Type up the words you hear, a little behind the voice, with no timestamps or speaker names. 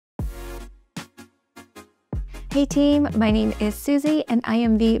Hey team, my name is Susie and I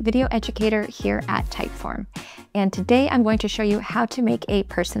am the video educator here at Typeform. And today I'm going to show you how to make a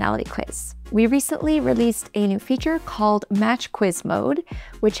personality quiz. We recently released a new feature called Match Quiz Mode,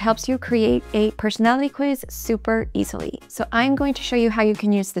 which helps you create a personality quiz super easily. So I'm going to show you how you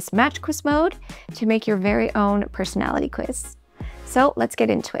can use this Match Quiz Mode to make your very own personality quiz. So let's get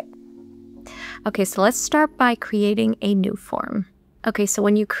into it. Okay, so let's start by creating a new form. Okay, so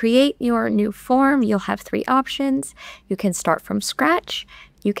when you create your new form, you'll have three options. You can start from scratch,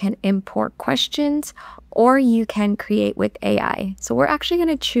 you can import questions, or you can create with AI. So we're actually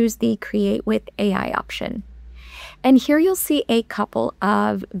going to choose the create with AI option. And here you'll see a couple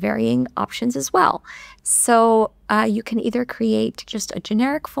of varying options as well. So you can either create just a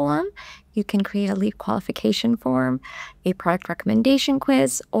generic form, you can create a lead qualification form, a product recommendation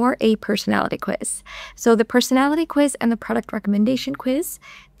quiz, or a personality quiz. So the personality quiz and the product recommendation quiz,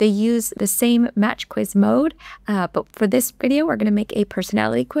 they use the same match quiz mode, but for this video, we're going to make a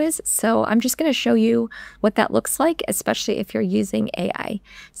personality quiz. So I'm just going to show you what that looks like, especially if you're using AI.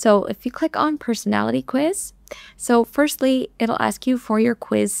 So if you click on personality quiz, so firstly, it'll ask you for your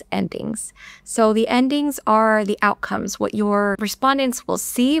quiz endings. So the endings are the outcomes, what your respondents will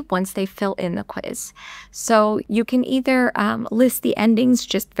see once they fill in the quiz. So you can either list the endings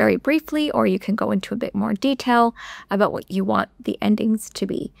just very briefly, or you can go into a bit more detail about what you want the endings to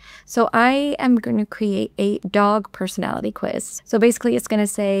be. So I am going to create a dog personality quiz. So basically it's going to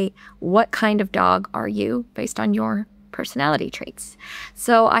say, what kind of dog are you based on your personality traits.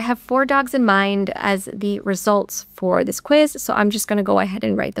 So I have 4 dogs in mind as the results for this quiz. So I'm just going to go ahead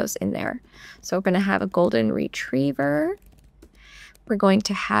and write those in there. So we're going to have a golden retriever. We're going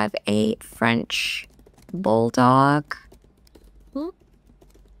to have a French bulldog.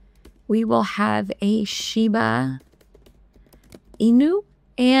 We will have a Shiba Inu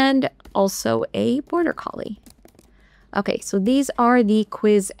and also a border collie. Okay, so these are the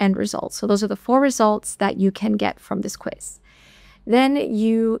quiz end results. So those are the 4 results that you can get from this quiz. Then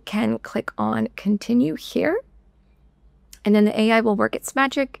you can click on continue here. And then the AI will work its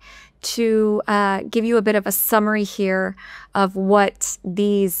magic to give you a bit of a summary here of what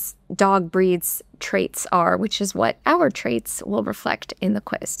these dog breeds traits are, which is what our traits will reflect in the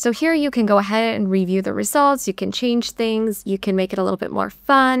quiz. So here you can go ahead and review the results. You can change things. You can make it a little bit more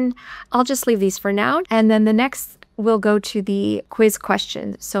fun. I'll just leave these for now. And then the next we'll go to the quiz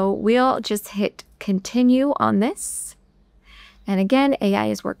question. So we'll just hit continue on this. And again, AI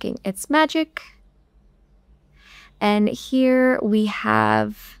is working its magic. And here we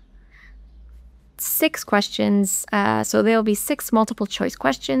have 6 questions. So there'll be 6 multiple choice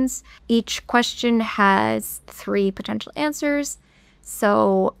questions. Each question has 3 potential answers.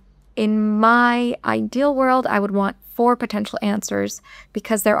 So in my ideal world, I would want 4 potential answers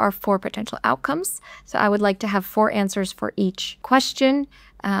because there are 4 potential outcomes. So I would like to have 4 answers for each question.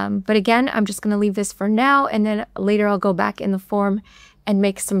 But again, I'm just going to leave this for now, and then later I'll go back in the form and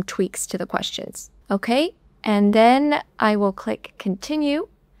make some tweaks to the questions. Okay, and then I will click continue,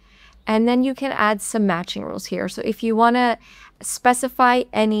 and then you can add some matching rules here. So if you want to specify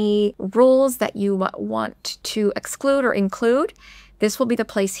any rules that you want to exclude or include, this will be the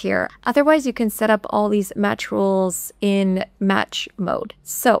place here. Otherwise, you can set up all these match rules in match mode.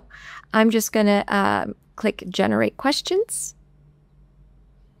 So I'm just going to click generate questions.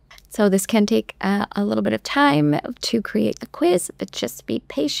 So this can take a little bit of time to create the quiz, but just be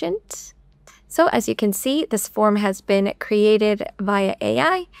patient. So as you can see, this form has been created via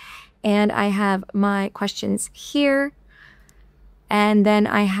AI, and I have my questions here. And then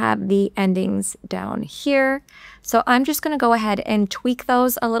I have the endings down here. So I'm just going to go ahead and tweak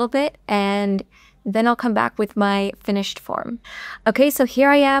those a little bit, and then I'll come back with my finished form. Okay, so here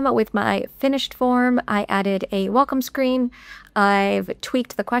I am with my finished form. I added a welcome screen. I've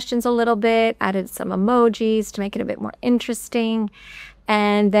tweaked the questions a little bit, added some emojis to make it a bit more interesting.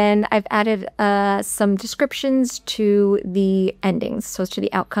 And then I've added some descriptions to the endings, so to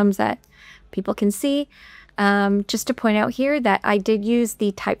the outcomes that people can see. Just to point out here that I did use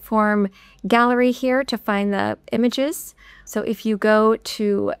the Typeform gallery here to find the images. So if you go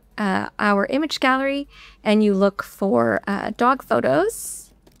to our image gallery and you look for dog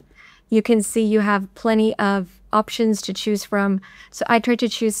photos, you can see you have plenty of options to choose from. So I tried to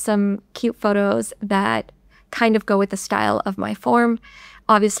choose some cute photos that kind of go with the style of my form.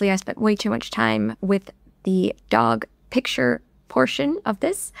 Obviously, I spent way too much time with the dog picture portion of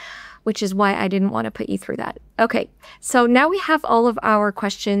this, which is why I didn't want to put you through that. Okay, so now we have all of our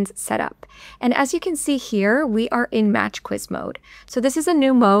questions set up. And as you can see here, we are in match quiz mode. So this is a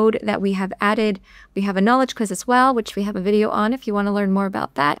new mode that we have added. We have a knowledge quiz as well, which we have a video on if you want to learn more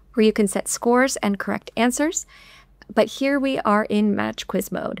about that, where you can set scores and correct answers. But here we are in match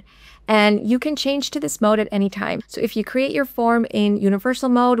quiz mode. And you can change to this mode at any time. So if you create your form in universal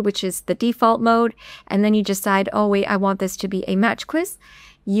mode, which is the default mode, and then you decide, oh wait, I want this to be a match quiz,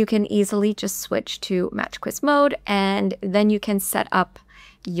 you can easily just switch to match quiz mode, and then you can set up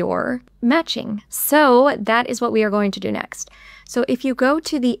your matching. So that is what we are going to do next. So if you go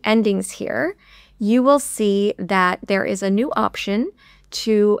to the endings here, you will see that there is a new option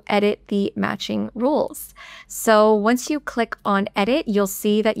to edit the matching rules. So once you click on edit, you'll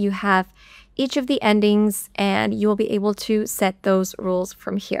see that you have each of the endings and you will be able to set those rules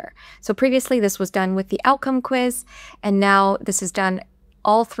from here. So previously this was done with the outcome quiz, and now this is done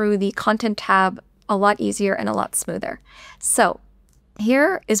all through the content tab, a lot easier and a lot smoother. So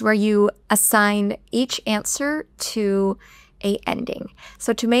here is where you assign each answer to a ending.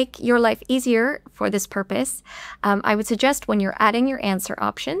 So to make your life easier for this purpose, I would suggest when you're adding your answer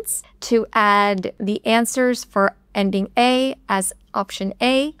options to add the answers for ending A as option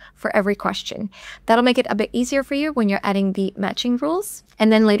A for every question. That'll make it a bit easier for you when you're adding the matching rules.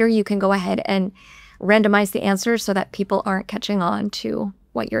 And then later you can go ahead and randomize the answers so that people aren't catching on to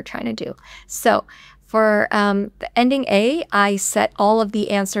what you're trying to do. So for the ending A, I set all of the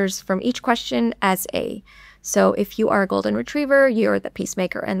answers from each question as A. So if you are a golden retriever, you're the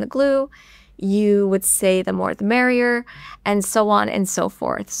peacemaker and the glue, you would say the more the merrier, and so on and so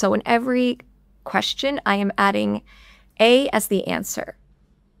forth. So in every question, I am adding A as the answer.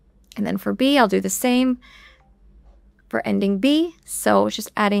 And then for B, I'll do the same for ending B. So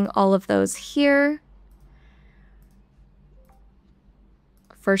just adding all of those here.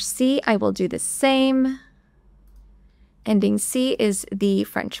 For C, I will do the same. Ending C is the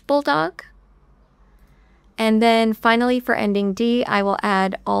French Bulldog. And then finally for ending D, I will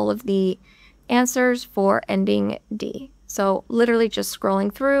add all of the answers for ending D. So literally just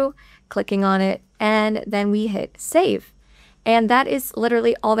scrolling through, clicking on it, and then we hit save. And that is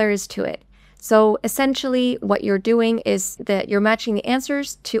literally all there is to it. So essentially what you're doing is that you're matching the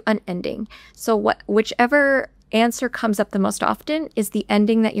answers to an ending. So whichever answer comes up the most often is the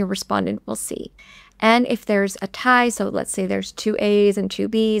ending that your respondent will see. And if there's a tie, so let's say there's 2 A's and 2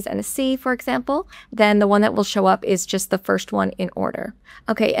 B's and a C, for example, then the one that will show up is just the first one in order.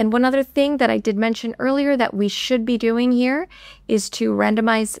 Okay, and one other thing that I did mention earlier that we should be doing here is to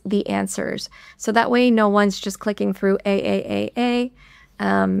randomize the answers. So that way no one's just clicking through A.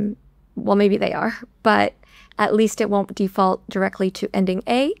 Well, maybe they are, but at least it won't default directly to ending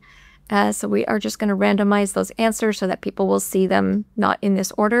A. So we are just going to randomize those answers so that people will see them not in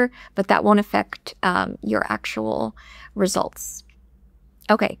this order, but that won't affect your actual results.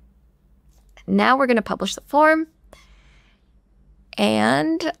 Okay, now we're going to publish the form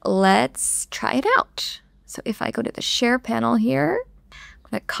and let's try it out. So if I go to the share panel here,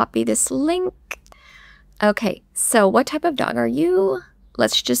 I'm going to copy this link. Okay, so what type of dog are you?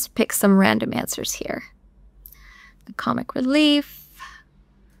 Let's just pick some random answers here. The comic relief.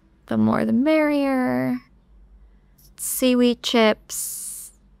 The more the merrier. Seaweed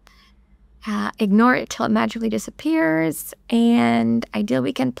chips. Ignore it till it magically disappears. And ideal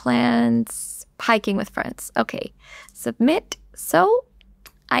weekend plans. Hiking with friends. Okay, submit. So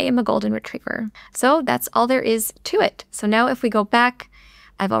I am a golden retriever. So that's all there is to it. So now if we go back,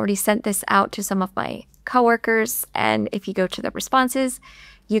 I've already sent this out to some of my coworkers. And if you go to the responses,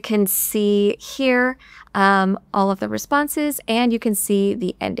 you can see here all of the responses and you can see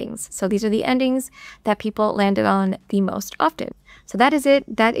the endings. So these are the endings that people landed on the most often. So that is it.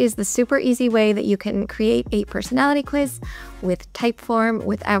 That is the super easy way that you can create a personality quiz with Typeform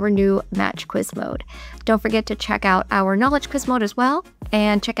with our new match quiz mode. Don't forget to check out our knowledge quiz mode as well,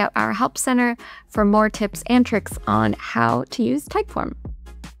 and check out our help center for more tips and tricks on how to use Typeform.